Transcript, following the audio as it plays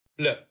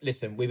Look,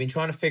 listen, we've been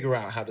trying to figure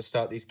out how to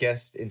start these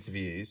guest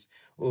interviews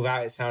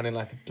without it sounding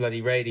like a bloody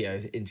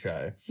radio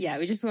intro. Yeah,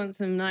 we just want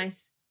some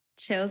nice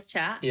chilled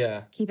chat.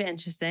 Yeah. Keep it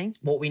interesting.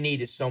 What we need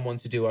is someone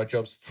to do our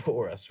jobs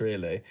for us,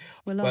 really.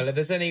 Well, if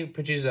there's any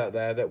producers out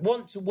there that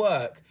want to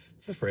work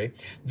for free,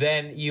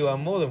 then you are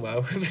more than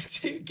welcome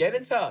to get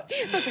in touch.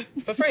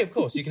 For free, of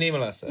course. You can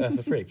email us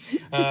for free. It's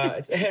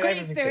Great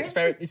experience.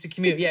 It's a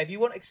community. Yeah, if you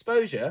want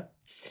exposure.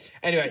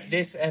 Anyway,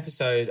 this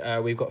episode,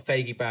 we've got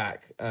Faigy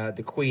back,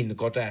 the queen, the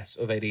goddess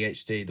of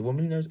ADHD, the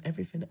woman who knows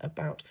everything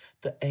about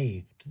the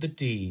A to the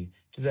D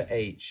to the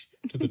H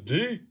to the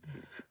D.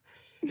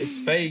 It's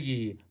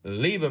Faigy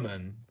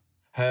Liebermann,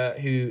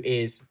 who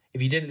is,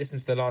 if you didn't listen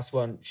to the last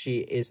one, she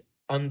is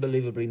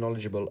unbelievably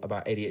knowledgeable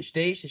about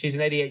ADHD. She's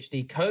an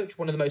ADHD coach,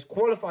 one of the most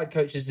qualified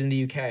coaches in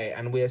the UK,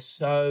 and we are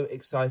so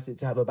excited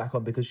to have her back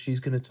on because she's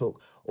going to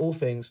talk all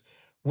things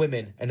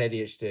women and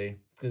ADHD,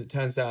 because it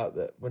turns out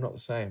that we're not the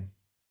same.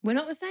 We're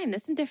not the same.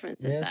 There's some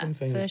differences there, some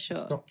things. For sure.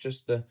 It's not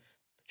just the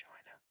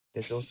vagina.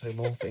 There's also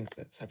more things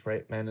that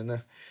separate men and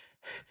a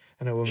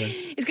woman.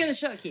 It's going to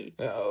shock you.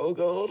 Oh,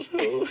 God.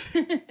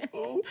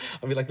 Oh.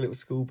 I'll be like a little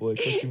schoolboy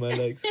crossing my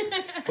legs,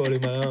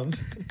 folding my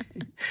arms.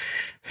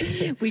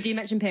 We do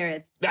mention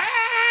periods.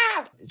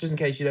 Just in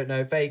case you don't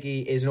know,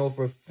 Faigy is an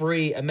author of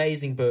 3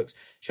 amazing books.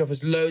 She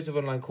offers loads of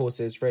online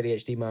courses for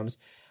ADHD mums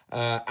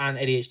and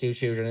ADHD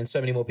children and so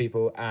many more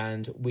people.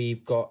 And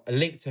we've got a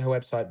link to her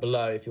website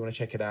below if you want to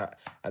check it out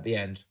at the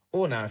end.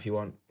 Or now if you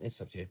want. It's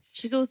up to you.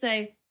 She's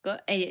also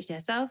got ADHD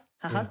herself.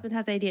 Her husband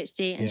has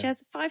ADHD. And she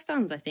has 5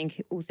 sons, I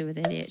think, also with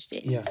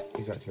ADHD. Yeah,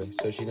 exactly.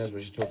 So she knows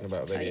what she's talking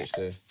about with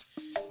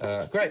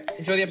ADHD. Great.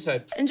 Enjoy the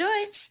episode. Enjoy.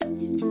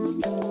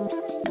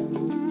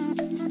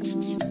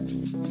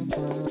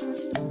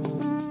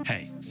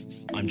 Hey,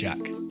 I'm Jack.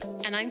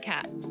 And I'm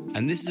Kat.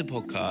 And this is a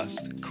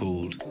podcast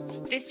called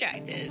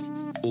Distracted.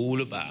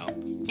 All About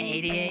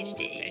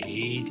ADHD.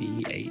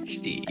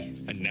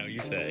 ADHD. And now you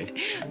say,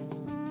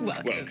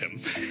 Welcome.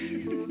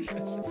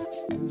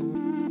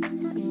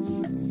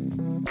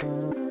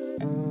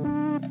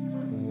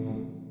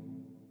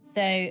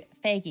 So,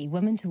 Faigy,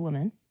 woman to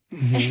woman,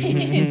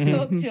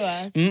 talk to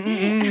us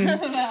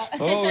about...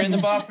 Oh, we're in the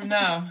bathroom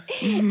now.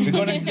 We've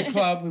gone into the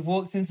club. We've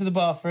walked into the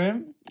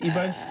bathroom. You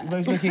both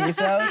look at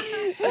yourselves.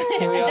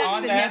 Here we are.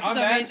 I'm there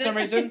for some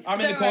reason. I'm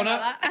in the corner.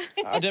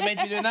 I don't mean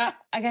to be doing that.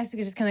 I guess we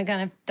could just kind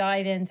of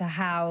dive into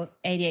how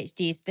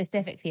ADHD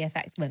specifically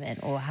affects women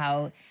or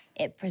how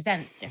it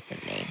presents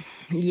differently.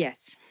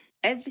 Yes.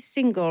 Every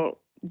single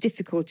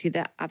difficulty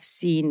that I've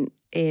seen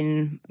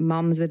in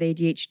mums with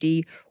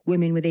ADHD,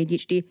 women with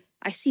ADHD,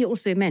 I see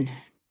also in men.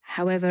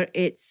 However,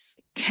 it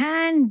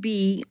can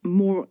be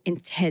more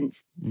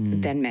intense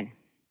than men.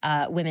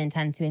 Women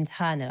tend to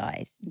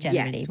internalise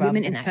generally. Yes, rather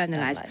women than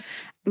internalise.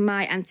 externalise.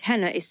 My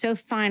antenna is so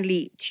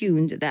finely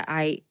tuned that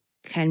I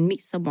can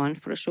meet someone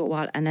for a short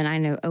while and then I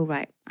know, oh,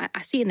 right,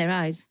 I see it in their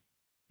eyes.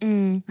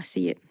 I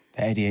see it.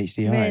 The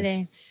ADHD Really?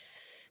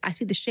 eyes. I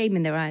see the shame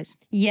in their eyes.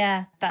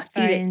 Yeah, that's I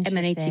feel very it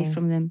emanating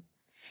from them.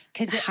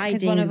 Because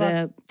hiding one of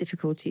the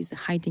difficulties,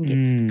 hiding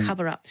it, to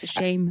cover up the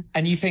shame.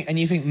 And you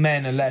think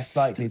men are less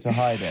likely to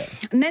hide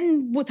it?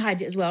 Men would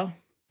hide it as well,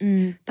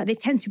 but they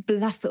tend to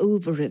bluff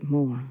over it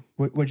more.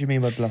 What do you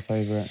mean by bluff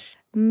over it?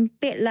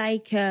 Bit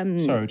like...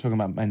 Sorry, we're talking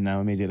about men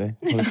now immediately.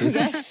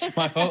 Apologies.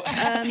 My fault.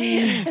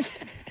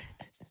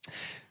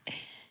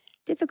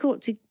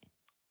 Difficult to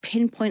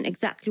pinpoint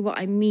exactly what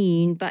I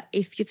mean, but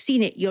if you've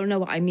seen it, you'll know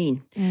what I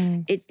mean.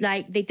 It's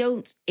like they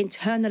don't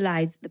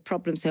internalize the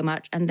problem so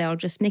much and they'll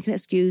just make an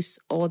excuse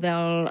or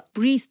they'll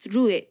breeze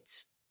through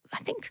it.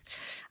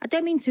 I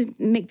don't mean to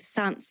make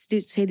the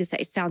say this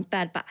that it sounds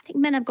bad, but I think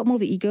men have got more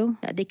of an ego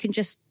that they can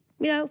just,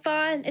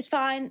 fine, it's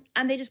fine,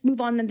 and they just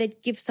move on and they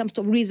give some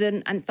sort of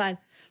reason and fine.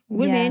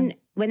 Women,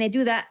 when they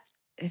do that,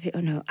 they say, "Oh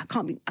no, I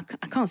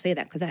can't say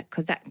that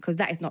because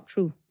that is not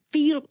true."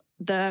 Feel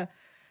the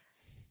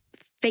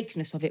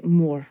fakeness of it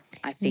more,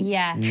 I think.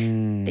 Yeah.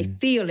 They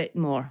feel it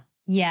more.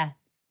 Yeah.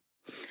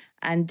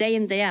 And day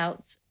in, day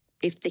out,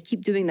 if they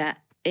keep doing that,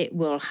 it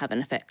will have an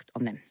effect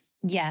on them.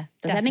 Yeah.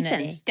 Does that make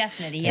sense?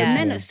 Definitely,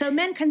 yeah. So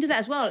men can do that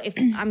as well.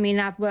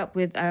 I've worked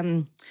with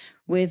a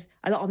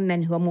lot of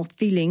men who are more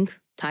feeling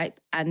type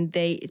and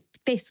it's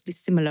basically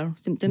similar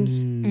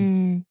symptoms.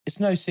 It's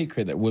no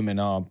secret that women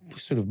are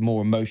sort of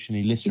more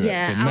emotionally literate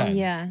than men.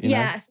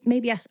 Yeah,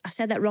 maybe I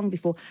said that wrong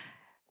before.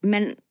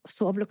 Men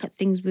sort of look at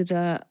things with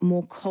a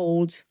more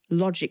cold,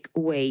 logic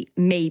way,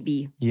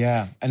 maybe.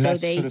 Yeah, and So that's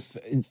they-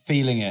 sort of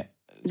feeling it.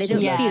 They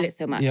don't Yeah. feel it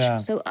so much. Yeah.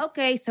 So,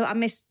 okay, so I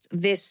missed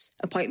this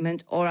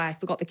appointment or I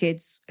forgot the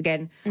kids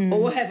again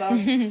or whatever.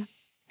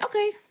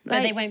 Okay.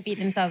 But they won't beat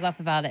themselves up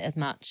about it as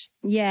much.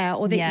 Yeah,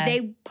 or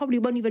they probably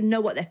won't even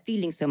know what they're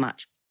feeling so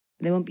much.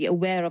 They won't be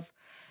aware of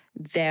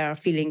their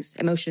feelings,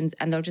 emotions,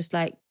 and they'll just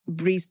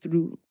breeze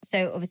through.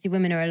 So obviously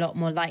women are a lot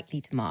more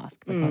likely to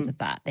mask because of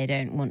that. They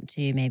don't want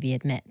to maybe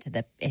admit to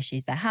the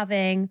issues they're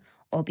having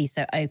or be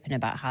so open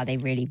about how they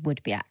really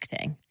would be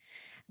acting.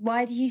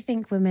 Why do you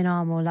think women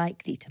are more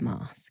likely to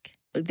mask?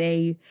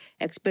 They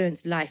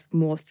experience life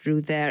more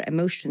through their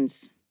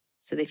emotions.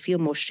 So they feel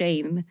more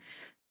shame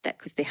that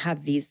because they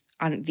have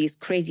these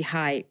crazy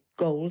high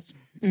goals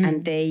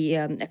and they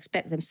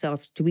expect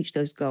themselves to reach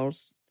those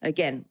goals.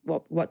 Again,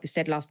 what we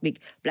said last week,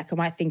 black and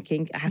white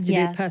thinking, I have to do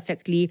it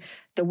perfectly.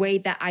 The way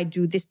that I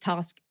do this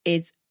task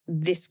is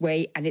this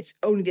way and it's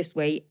only this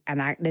way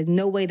and there's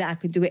no way that I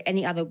could do it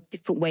any other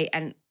different way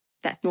and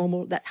that's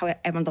normal. That's how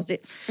everyone does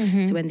it.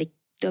 So when they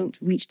don't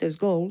reach those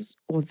goals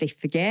or they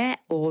forget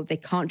or they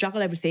can't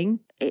juggle everything,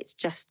 it's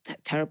just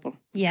terrible.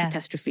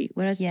 Catastrophe.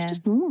 Whereas it's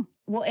just normal.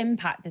 What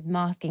impact does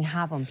masking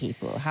have on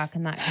people? How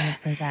can that kind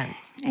of present?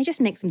 It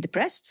just makes them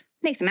depressed,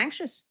 makes them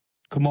anxious.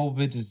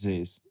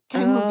 Comorbidities.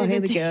 Oh,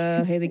 here we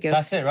go.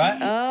 That's it, right?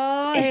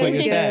 Oh, That's what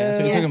you're saying. That's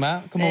what you're talking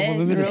about.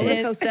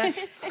 Comorbidities.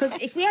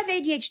 Because if we have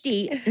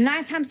ADHD,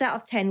 9 times out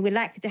of 10, we're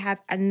likely to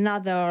have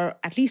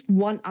at least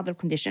one other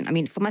condition. I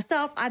mean, for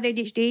myself, I have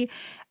ADHD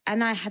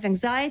and I have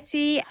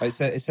anxiety. It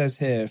says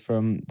here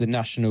from the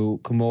National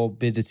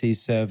Comorbidities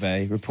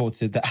Survey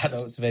reported that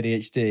adults with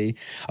ADHD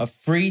are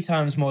 3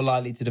 times more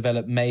likely to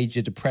develop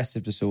major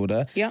depressive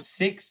disorder,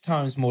 6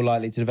 times more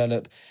likely to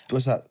develop,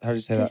 what's that? How do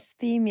you say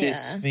Dysthemia.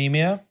 that?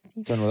 Dysthemia.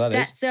 Don't know what that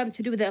is. That's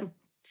to do with them.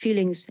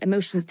 Feelings,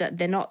 emotions that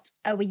they're not.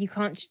 Oh, well, you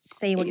can't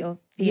say what you're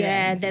feeling.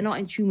 Yeah, they're not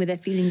in tune with their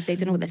feelings. They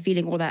don't know what they're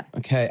feeling, all that.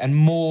 Okay, and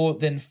more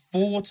than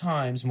 4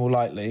 times more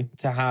likely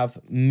to have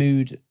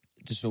mood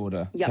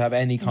disorder, to have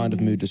any kind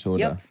of mood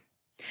disorder.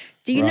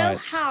 Do you know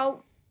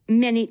how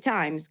many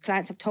times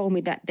clients have told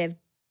me that they've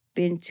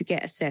been to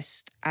get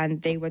assessed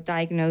and they were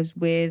diagnosed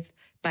with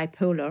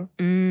bipolar?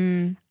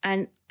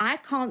 And I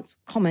can't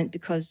comment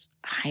because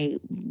I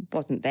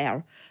wasn't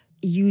there.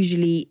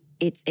 Usually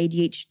it's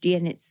ADHD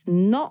and it's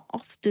not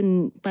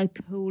often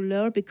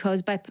bipolar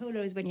because bipolar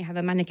is when you have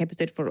a manic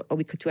episode for a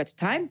week or 2 at a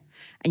time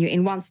and you're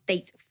in one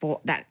state for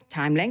that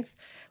time length.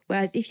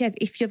 Whereas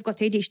if you've got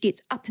ADHD,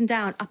 it's up and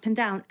down,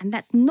 and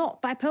that's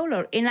not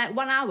bipolar in like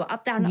 1 hour,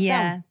 up, down, up,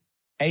 down.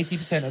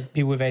 80% of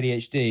people with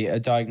ADHD are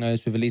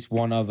diagnosed with at least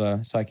one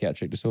other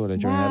psychiatric disorder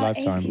during their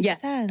lifetime. 80%.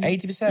 Yeah.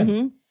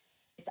 80%.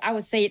 I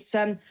would say it's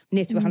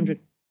near to 100.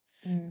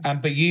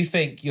 But you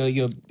think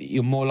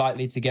you're more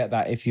likely to get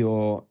that if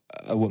you're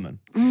a woman?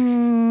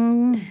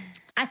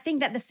 I think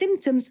that the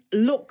symptoms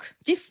look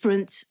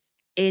different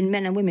in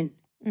men and women.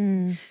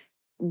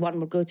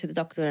 One will go to the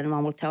doctor and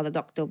one will tell the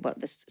doctor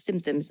about the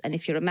symptoms. And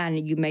if you're a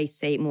man, you may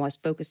say more as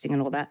focusing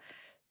and all that.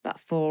 But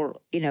for,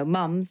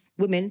 mums,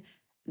 women,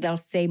 they'll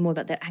say more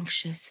that they're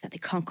anxious, that they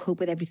can't cope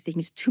with everything.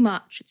 It's too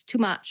much,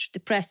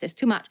 depressed, there's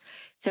too much.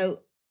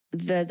 So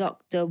the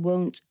doctor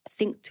won't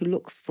think to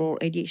look for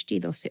ADHD.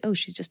 They'll say, oh,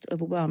 she's just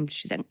overwhelmed.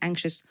 She's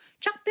anxious.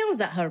 Chuck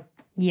pills at her.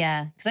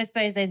 Yeah, because I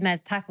suppose those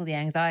meds tackle the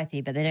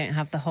anxiety, but they don't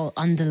have the whole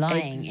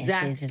underlying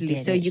issues of the ADHD.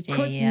 So you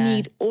could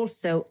need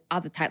also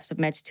other types of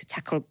meds to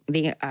tackle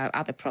the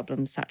other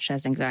problems, such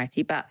as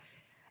anxiety. But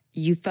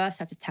you first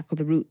have to tackle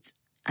the root.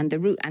 And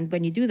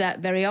when you do that,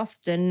 very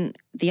often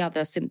the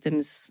other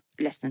symptoms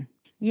lessen.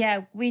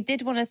 Yeah, we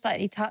did want to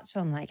slightly touch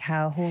on like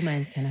how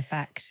hormones can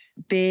affect.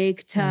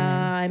 Big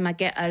time. I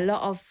get a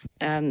lot of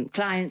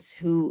clients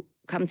who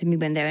come to me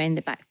when they're in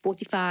the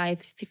 45,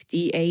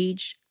 50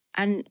 age,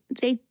 and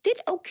they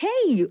did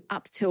okay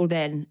up till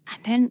then.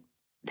 And then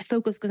the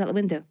focus goes out the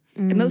window.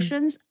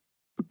 Emotions,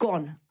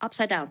 gone,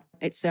 upside down.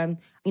 It's, to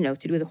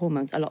do with the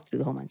hormones, a lot to do with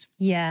the hormones.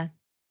 Yeah.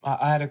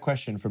 I had a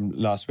question from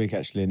last week,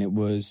 actually, and it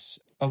was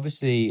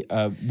obviously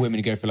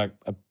women go through like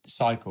a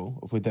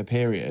cycle with their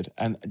period.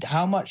 And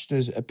how much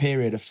does a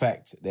period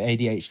affect the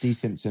ADHD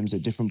symptoms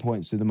at different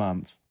points of the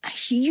month?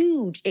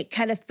 Huge. It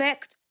can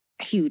affect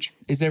huge.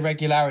 Is there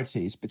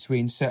regularities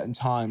between certain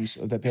times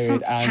of the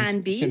period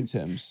and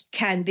symptoms?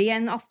 Can be,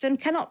 and often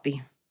cannot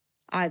be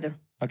either.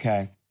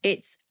 Okay.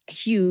 It's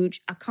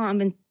huge. I can't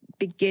even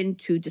begin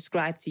to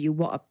describe to you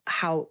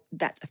how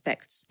that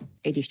affects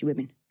ADHD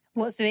women.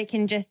 What, so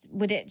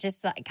would it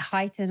just like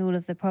heighten all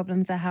of the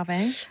problems they're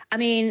having? I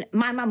mean,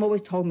 my mum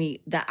always told me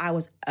that I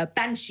was a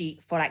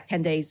banshee for like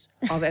 10 days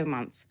of every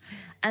month.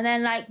 And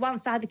then like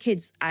once I had the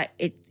kids,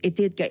 it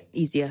did get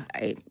easier.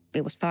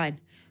 It was fine.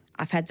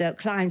 I've had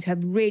clients who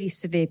have really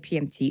severe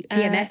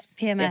PMS.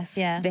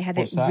 Yeah. They have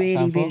What's it that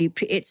stand for?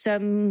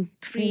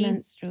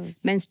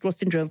 It's menstrual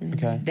syndrome.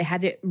 Okay. They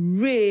have it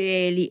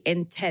really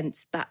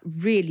intense, but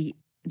really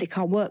they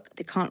can't work.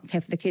 They can't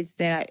care for the kids.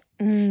 They're like,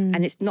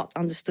 and it's not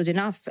understood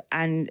enough,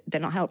 and they're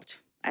not helped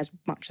as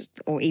much as,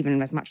 or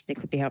even as much as they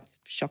could be helped.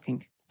 It's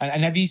shocking.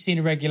 And have you seen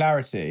a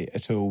regularity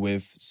at all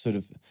with sort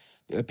of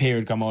a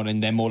period come on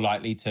and they're more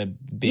likely to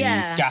be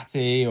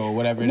scatty or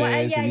whatever it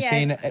is? Have you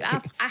seen it?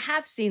 I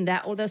have seen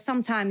that, although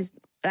sometimes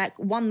like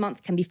 1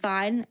 month can be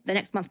fine, the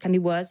next month can be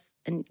worse,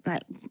 and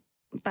like,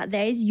 but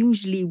there is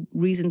usually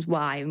reasons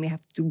why, and we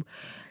have to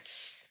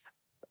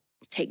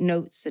take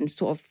notes and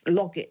sort of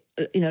log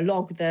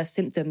the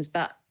symptoms.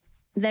 But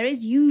there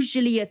is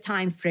usually a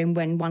time frame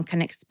when one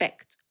can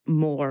expect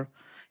more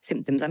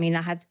symptoms. I mean,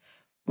 I had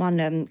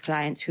one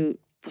client who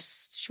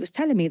she was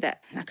telling me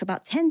that like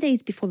about 10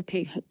 days before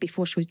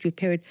she was due a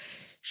period,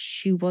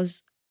 she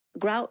was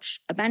grouch,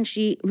 a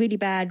banshee, really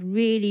bad,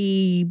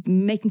 really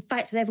making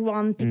fights with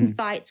everyone, picking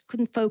fights,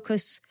 couldn't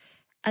focus.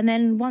 And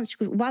then once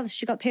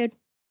she got period,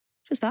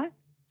 she was fine.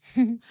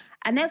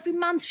 And every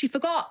month she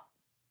forgot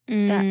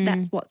that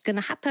that's what's going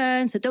to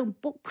happen. So don't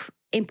book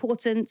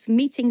important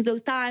meetings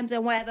those times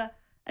and whatever.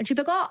 And she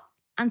forgot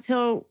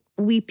until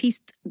we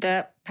pieced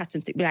the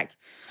pattern. Like,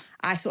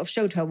 I sort of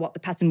showed her what the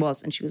pattern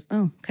was, and she was,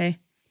 oh, okay.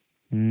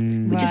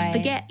 We just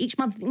forget each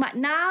month. Right,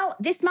 now,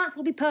 this month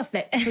will be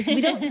perfect because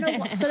we don't know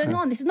what's going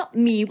on. This is not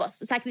me.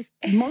 It's like this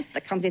monster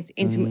comes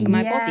into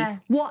my body.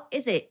 What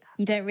is it?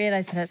 You don't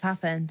realise that it's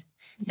happened.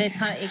 So it's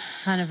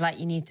kind of like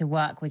you need to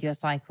work with your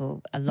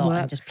cycle a lot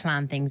and just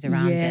plan things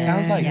around it. It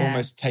sounds like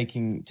almost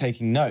taking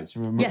notes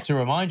to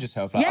remind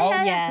yourself. Like,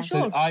 for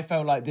so sure. I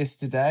felt like this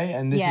today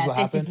and this is what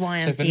happened. This is why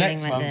so I'm for feeling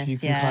next like month, this, you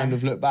can kind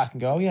of look back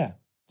and go, oh yeah,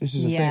 this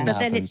is a thing that But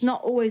then it's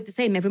not always the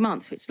same every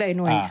month. It's very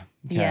annoying.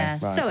 Yeah. right.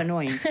 So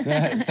annoying.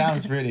 Yeah, it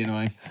sounds really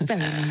annoying.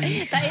 Very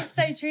annoying. That is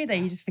so true though.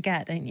 You just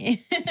forget, don't you?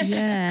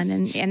 Yeah,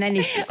 and then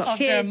you've got After a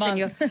kids month.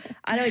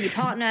 and your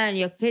partner and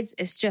your kids.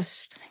 It's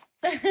just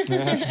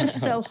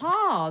so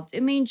hard. I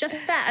mean, just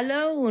that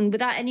alone,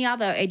 without any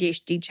other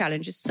ADHD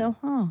challenge, is so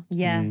hard.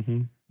 Yeah.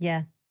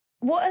 Yeah.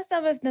 What are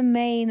some of the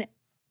main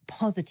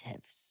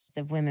positives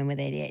of women with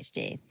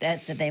ADHD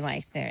that they might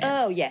experience?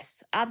 Oh,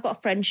 yes. I've got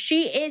a friend.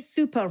 She is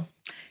super.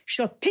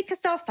 She'll pick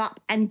herself up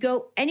and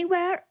go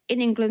anywhere in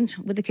England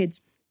with the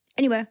kids.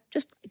 Anywhere.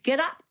 Just get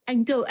up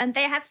and go. And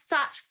they have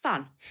such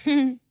fun.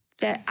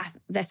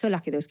 They're so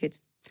lucky, those kids.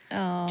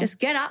 Oh. Just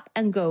get up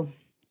and go.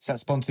 It's that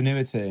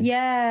spontaneity.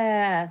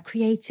 Yeah.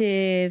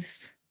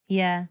 Creative.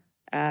 Yeah.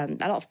 A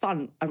lot of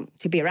fun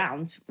to be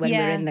around when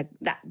we're in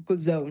that good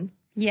zone.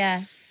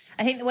 Yeah.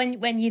 I think that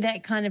when you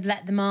kind of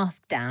let the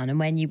mask down and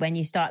when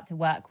you start to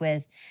work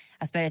with,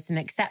 I suppose, some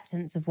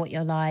acceptance of what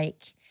you're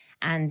like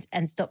and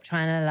stop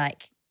trying to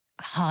like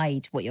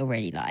hide what you're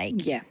really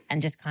like. Yeah.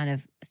 And just kind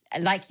of,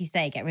 like you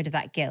say, get rid of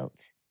that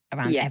guilt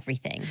around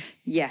everything.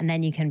 Yeah. And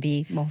then you can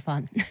be more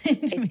fun.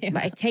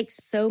 But it takes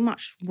so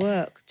much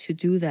work to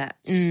do that.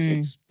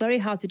 It's very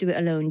hard to do it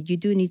alone. You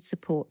do need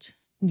support.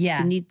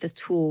 Yeah. You need the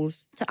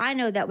tools. So I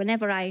know that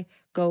whenever I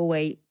go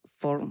away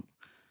for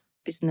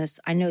business,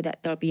 I know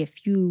that there'll be a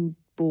few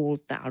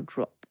balls that I'll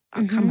drop.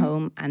 I'll come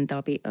home and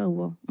there'll be, oh,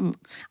 well,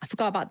 I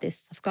forgot about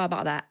this. I forgot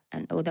about that.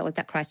 And oh, that was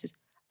that crisis.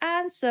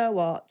 And so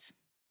what?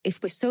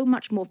 If we're so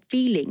much more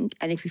feeling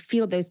and if we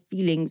feel those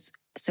feelings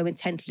so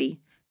intently,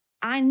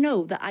 I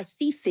know that I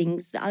see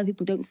things that other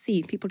people don't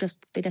see. People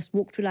they just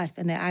walk through life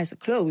and their eyes are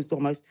closed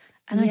almost.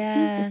 And I see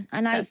this.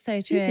 And that's so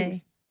see true.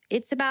 things.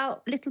 It's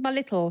about little by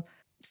little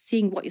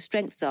seeing what your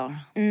strengths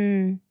are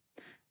and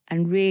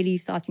really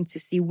starting to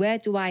see where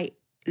do I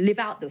live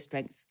out those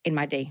strengths in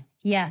my day.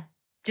 Yeah.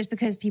 Just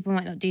because people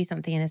might not do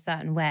something in a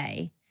certain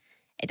way,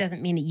 it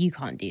doesn't mean that you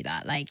can't do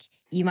that. Like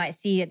you might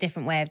see a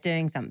different way of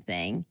doing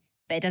something,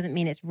 but it doesn't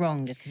mean it's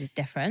wrong just because it's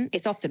different.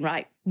 It's often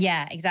right.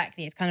 Yeah,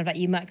 exactly. It's kind of like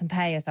you might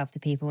compare yourself to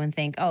people and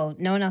think, oh,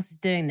 no one else is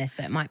doing this,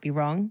 so it might be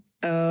wrong.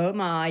 Oh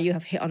my, you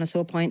have hit on a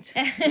sore point.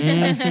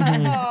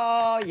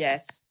 Oh,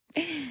 yes.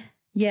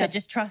 Yeah. But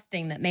just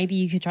trusting that maybe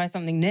you could try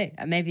something new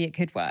and maybe it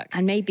could work.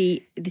 And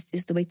maybe this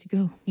is the way to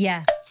go.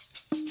 Yeah.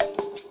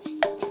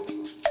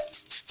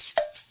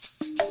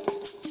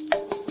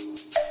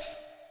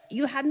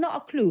 You had not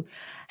a clue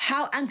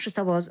how anxious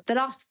I was the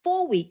last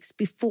 4 weeks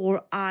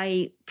before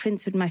I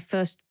printed my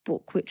first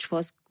book,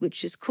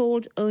 which is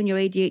called Own Your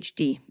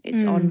ADHD.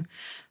 It's on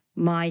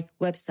my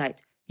website.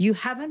 You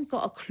haven't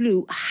got a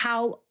clue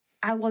how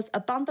I was a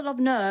bundle of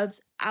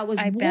nerves. I was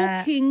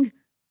walking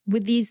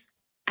with these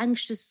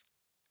anxious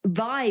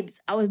vibes.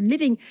 I was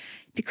living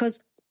because,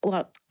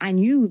 well, I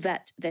knew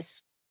that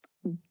there's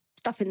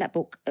stuff in that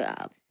book,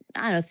 I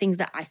don't know, things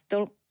that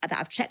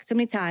I've checked so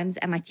many times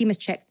and my team has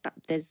checked, but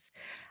there's,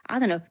 I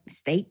don't know,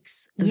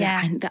 mistakes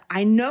that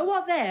I know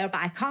are there,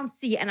 but I can't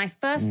see it. And I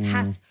first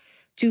have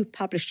to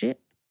publish it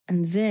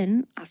and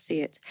then I'll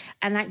see it.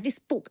 And like this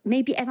book,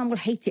 maybe everyone will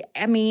hate it.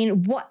 I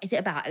mean, what is it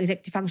about?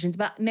 Executive functions,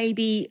 but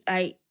maybe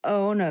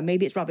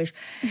maybe it's rubbish.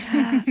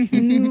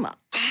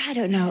 I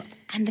don't know.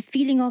 And the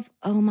feeling of,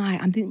 oh my,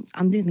 I'm doing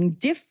something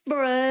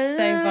different.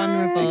 So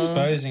vulnerable.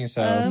 Exposing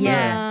yourself. Oh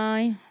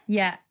my.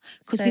 Yeah.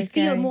 Because So we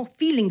feel scary. more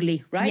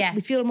feelingly, right? Yes.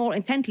 We feel more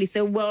intently.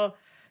 So we'll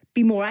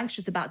be more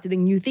anxious about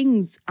doing new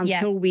things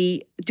until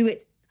we do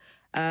it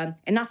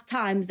enough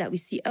times that we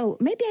see, oh,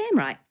 maybe I am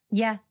right.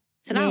 Yeah.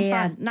 So now I'm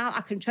Yeah. fine. Now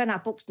I can churn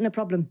out books, no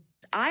problem.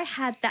 I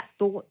had that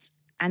thought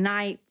and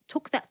I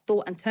took that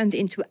thought and turned it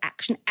into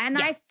action and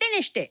I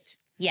finished it.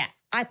 Yeah.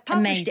 I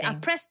published it. I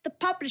Amazing. pressed the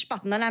publish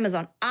button on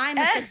Amazon. I'm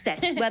a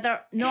success.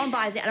 Whether no one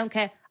buys it, I don't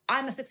care.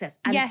 I'm a success.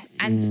 And, Yes.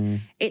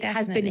 and it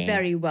has been Definitely.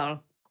 very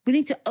well. We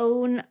need to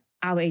own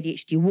our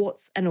ADHD,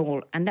 warts and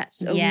all. And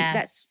that's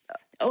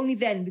only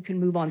then we can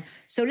move on.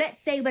 So let's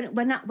say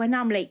when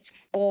I'm late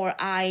or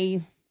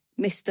I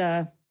missed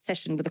a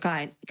session with a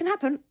client, it can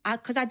happen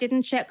because I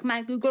didn't check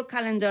my Google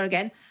Calendar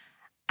again.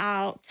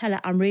 I'll tell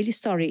her, I'm really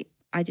sorry.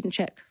 I didn't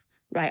check.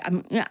 Right,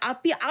 I'll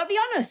be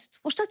honest.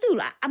 What should I do?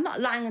 Like, I'm not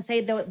lying and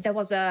say there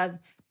was a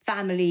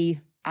family,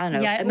 I don't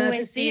know, Yeah, I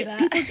always emergency. do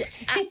that.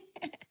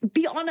 People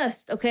be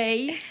honest,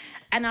 okay?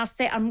 And I'll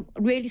say, I'm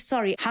really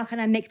sorry. How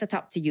can I make that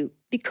up to you?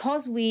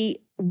 Because we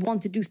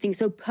want to do things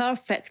so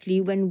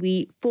perfectly. When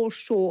we fall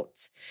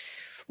short,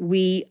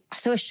 we are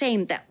so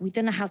ashamed that we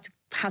don't know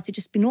how to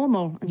just be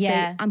normal and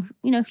say, I'm,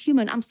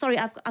 human. I'm sorry,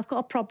 I've got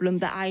a problem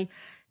that I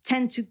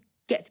tend to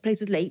get to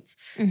places late.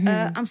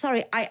 I'm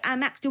sorry, I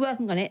am actually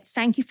working on it.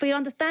 Thank you for your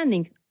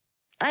understanding.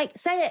 Like,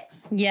 say it.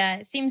 Yeah,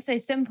 it seems so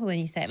simple when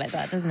you say it like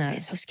that, doesn't it?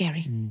 It's so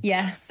scary.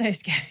 Yeah, so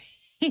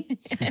scary.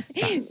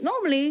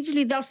 Normally,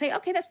 usually they'll say,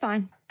 okay, that's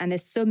fine. And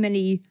there's so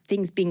many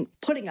things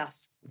pulling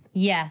us.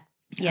 Yeah.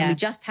 And we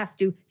just have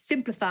to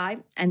simplify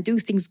and do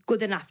things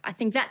good enough. I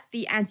think that's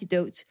the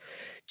antidote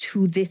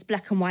to this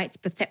black and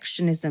white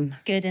perfectionism.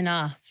 Good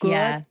enough.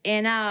 Good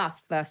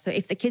enough. So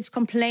if the kids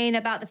complain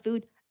about the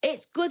food,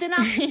 it's good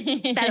enough,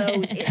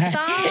 fellows. It's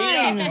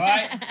fine. Eat up,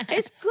 right?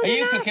 It's good Are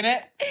enough. you cooking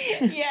it?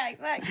 Yeah,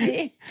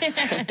 exactly.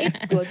 It's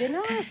good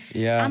enough.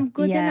 Yeah. I'm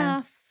good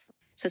enough.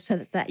 So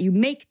that you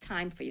make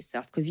time for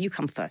yourself because you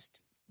come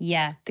first.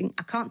 Yeah.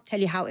 I can't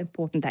tell you how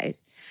important that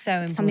is. So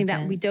important. Something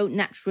that we don't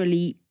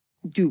naturally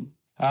do.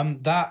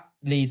 That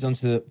leads on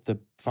to the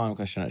final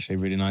question, actually,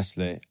 really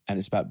nicely. And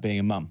it's about being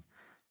a mum.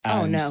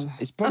 And no.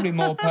 It's probably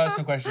more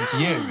personal question to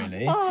you,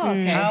 really.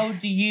 Okay. How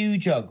do you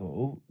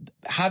juggle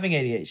having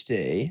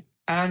ADHD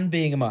and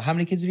being a mum? How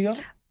many kids have you got?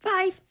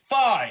 5.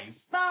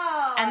 5.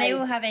 And they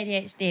all have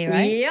ADHD,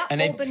 right? Yeah,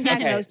 And all been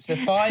diagnosed. so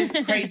 5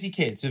 crazy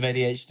kids with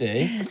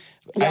ADHD.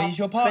 Yeah, And is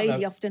your partner?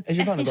 crazy often. Is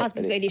your partner got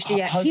Husband's got ADHD,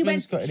 yeah.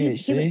 Husband's got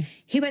ADHD.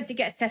 He went to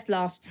get assessed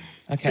last.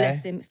 Okay.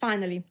 Bless him,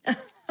 finally.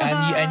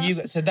 And you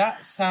so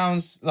that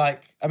sounds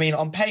like, I mean,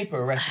 on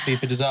paper, a recipe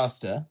for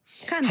disaster.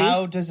 Can be.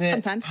 How does it?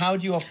 Sometimes. How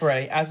do you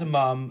operate as a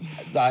mum?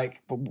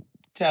 Like,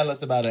 tell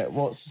us about it.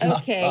 What's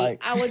Okay,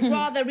 like? I would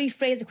rather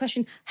rephrase the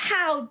question.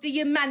 How do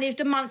you manage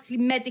the monthly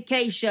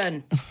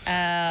medication?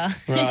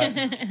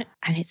 Right.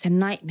 And it's a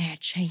nightmare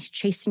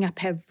chasing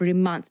up every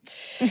month.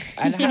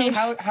 And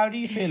how do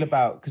you feel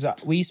about? Because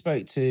we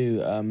spoke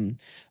to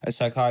a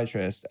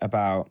psychiatrist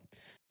about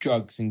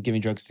drugs and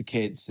giving drugs to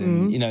kids,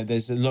 and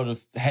there's a lot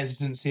of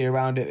hesitancy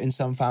around it in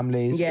some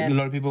families. Yeah. A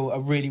lot of people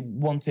really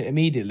want it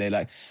immediately.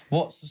 Like,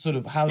 what's the sort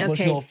of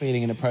what's your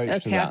feeling and approach to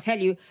Okay, that? I'll tell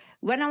you.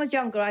 When I was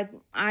younger,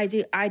 I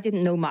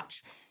didn't know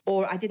much,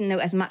 or I didn't know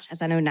as much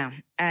as I know now,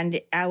 and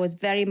I was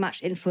very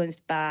much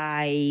influenced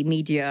by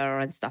media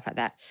and stuff like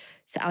that.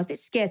 So I was a bit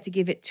scared to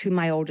give it to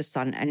my older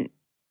son, and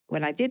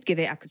when I did give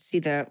it, I could see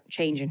the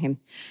change in him.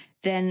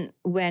 Then,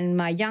 when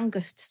my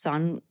youngest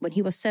son, when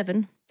he was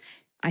 7.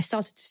 I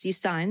started to see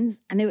signs,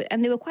 and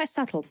they were quite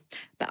subtle.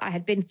 But I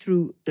had been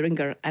through the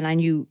ringer, and I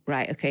knew,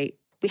 right, okay,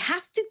 we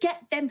have to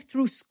get them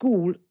through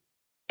school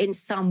in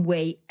some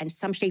way and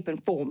some shape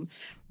and form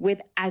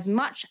with as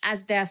much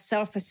as their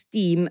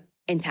self-esteem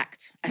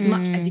intact, as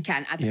much as you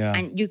can.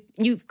 And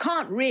you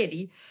can't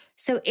really.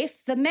 So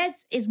if the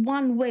meds is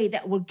one way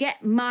that will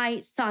get my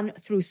son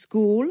through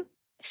school,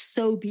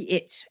 so be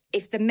it.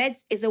 If the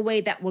meds is a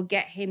way that will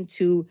get him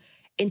to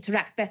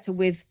interact better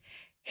with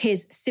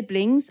his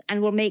siblings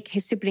and will make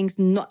his siblings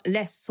not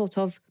less sort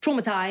of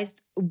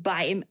traumatized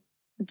by him,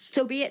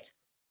 so be it.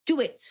 Do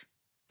it.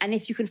 And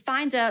if you can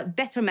find a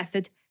better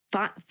method,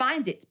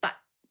 find it. But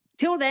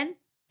till then,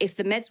 if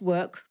the meds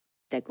work,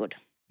 they're good.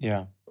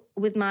 Yeah.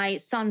 With my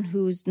son,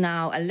 who's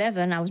now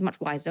 11, I was much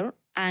wiser.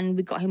 And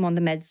we got him on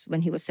the meds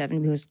when he was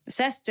 7. He was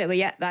assessed.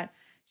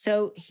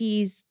 So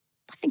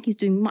I think he's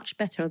doing much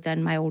better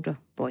than my older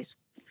boys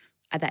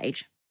at that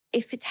age.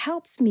 If it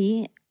helps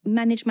me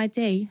manage my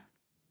day,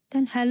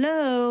 then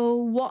hello,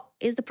 what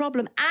is the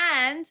problem?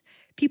 And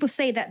people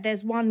say that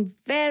there's one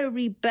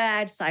very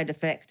bad side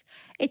effect.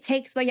 It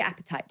takes away your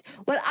appetite.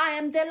 Well, I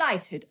am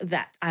delighted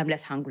that I'm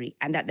less hungry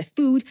and that the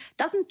food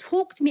doesn't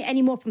talk to me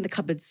anymore from the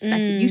cupboards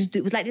like it used to.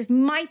 It was like this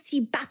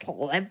mighty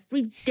battle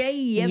every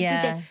day.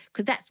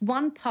 Because that's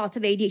one part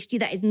of ADHD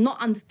that is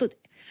not understood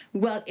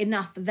well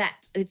enough,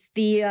 that it's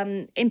the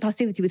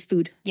impulsivity with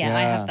food. Yeah,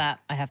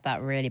 I have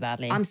that really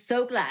badly. I'm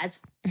so glad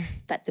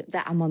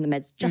that I'm on the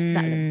meds, just for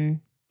that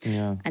alone.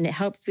 Yeah. And it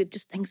helps with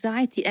just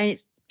anxiety. And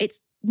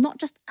it's not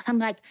just some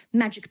like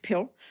magic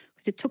pill,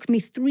 because it took me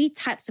 3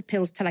 types of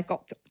pills till I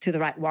got to the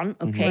right one,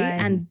 okay?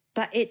 Right.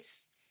 But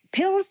it's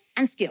pills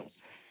and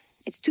skills.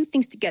 It's 2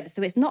 things together.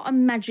 So it's not a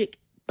magic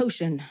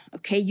potion,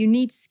 okay? You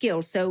need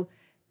skills. So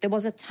there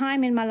was a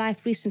time in my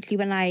life recently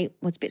when I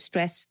was a bit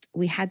stressed.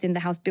 We had in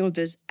the house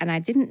builders, and I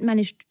didn't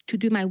manage to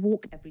do my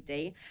walk every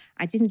day.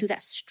 I didn't do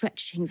that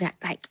stretching, that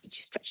like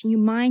stretching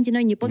your mind,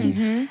 in your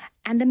body.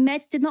 And the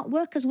meds did not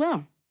work as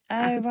well.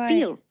 I could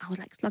feel, I was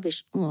like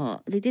sluggish. Oh,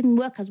 they didn't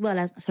work as well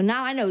as, so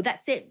now I know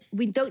that's it.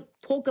 We don't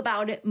talk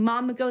about it.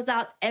 Mama goes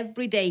out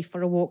every day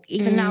for a walk.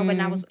 Even now when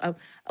I was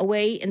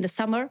away in the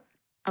summer,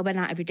 I went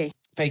out every day.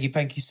 Faigy,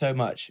 thank you so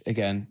much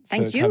again.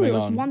 Thank you. It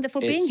was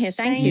wonderful being here.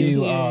 Thank you.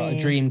 you. You are a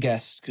dream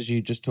guest because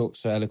you just talk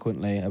so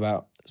eloquently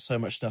about so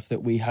much stuff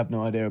that we have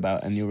no idea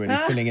about, and you're really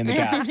filling in the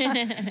gaps.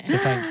 So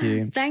thank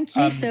you. Thank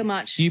you so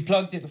much. You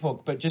plugged it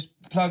before, but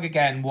just plug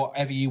again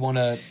whatever you want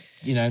to,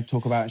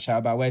 talk about and shout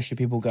about. Where should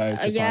people go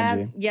to find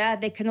you? Yeah,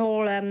 they can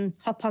all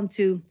hop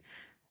onto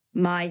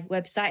my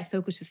website,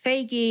 Focus with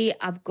Faigy.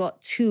 I've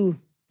got 2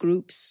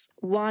 groups,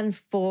 one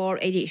for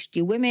ADHD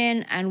women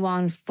and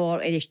one for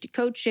ADHD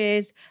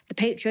coaches. The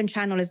Patreon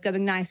channel is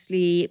going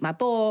nicely. My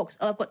books,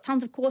 I've got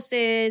tons of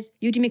courses,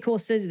 Udemy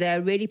courses.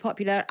 They're really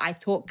popular. I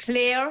talk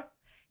clear,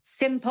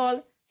 simple,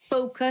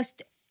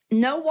 focused,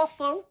 no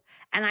waffle.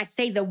 And I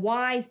say the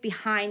whys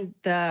behind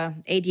the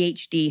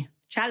ADHD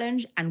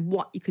challenge and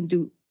what you can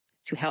do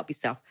to help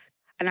yourself.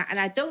 And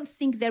I don't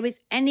think there is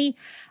any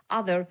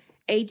other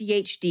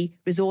ADHD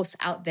resource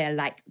out there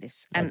like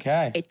this. And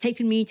it's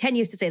taken me 10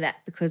 years to say that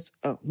because,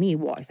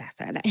 what is that?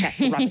 That's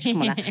rubbish,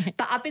 come on now.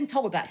 But I've been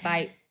told that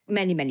by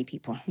many, many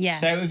people. Yeah.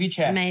 Say it with your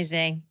chest.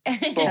 Amazing.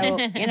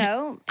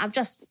 So, I've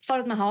just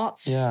followed my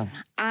heart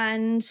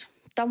and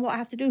done what I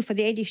have to do for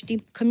the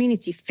ADHD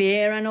community,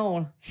 fear and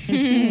all.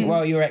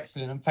 Well, you're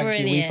excellent, and thank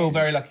you. We feel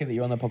very lucky that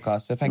you're on the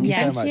podcast, so thank you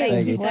so much,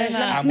 Thank you Faigy. so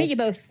much. To meet you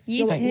both. You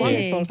You're too.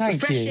 wonderful.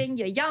 Thank Refreshing,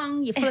 you're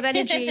young, you're full of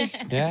energy.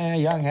 Yeah,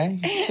 young, eh?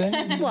 So,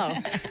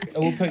 Well,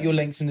 we'll put your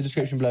links in the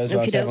description below as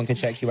well, so Okey-dokes. everyone can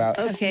check you out.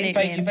 okay.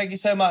 Thank you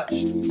so much.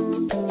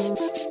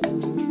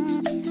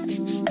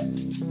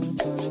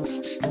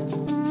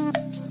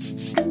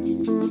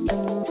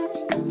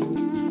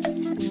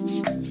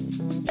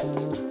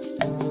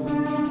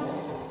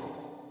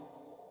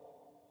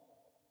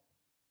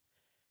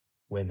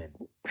 Women.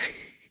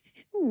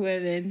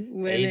 Women.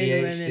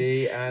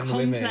 ADHD and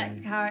Complex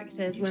women.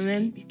 characters, You just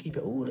women. keep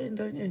it all in,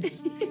 don't you?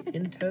 Just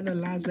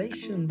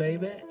internalization,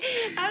 baby.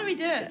 How do we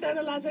do it?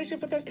 Internalization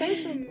for the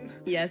station.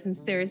 Yeah, some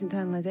serious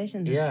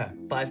internalization. Yeah,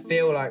 but I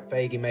feel like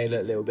Faigy made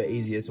it a little bit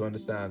easier to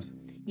understand.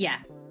 Yeah,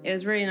 it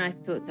was really nice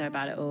to talk to her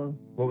about it all.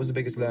 What was the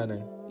biggest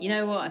learning? You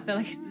know what? I feel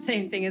like it's the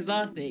same thing as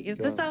last week. It's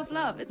the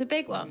self-love. It's a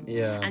big one.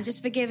 Yeah. And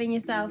just forgiving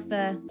yourself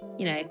for,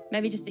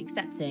 maybe just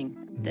accepting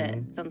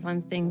that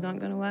sometimes things aren't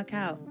going to work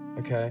out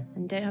Okay.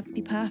 and don't have to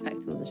be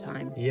perfect all the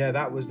time. Yeah,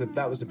 that was the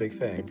big The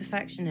thing.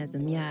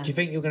 perfectionism, yeah. Do you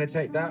think you're going to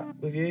take that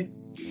with you?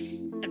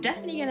 I'm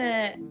definitely going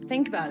to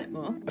think about it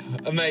more.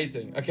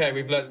 Amazing. Okay,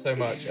 we've learned so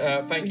much.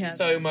 Thank you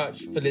so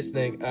much for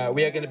listening.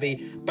 We are going to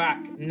be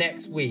back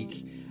next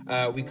week.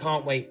 We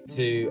can't wait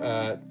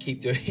to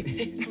keep doing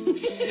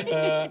this.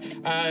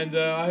 And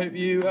I hope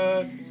you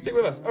stick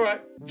with us. All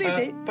right. Please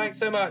do. Thanks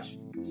so much.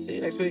 See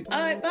you next week.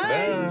 All right, bye.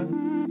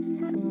 Bye.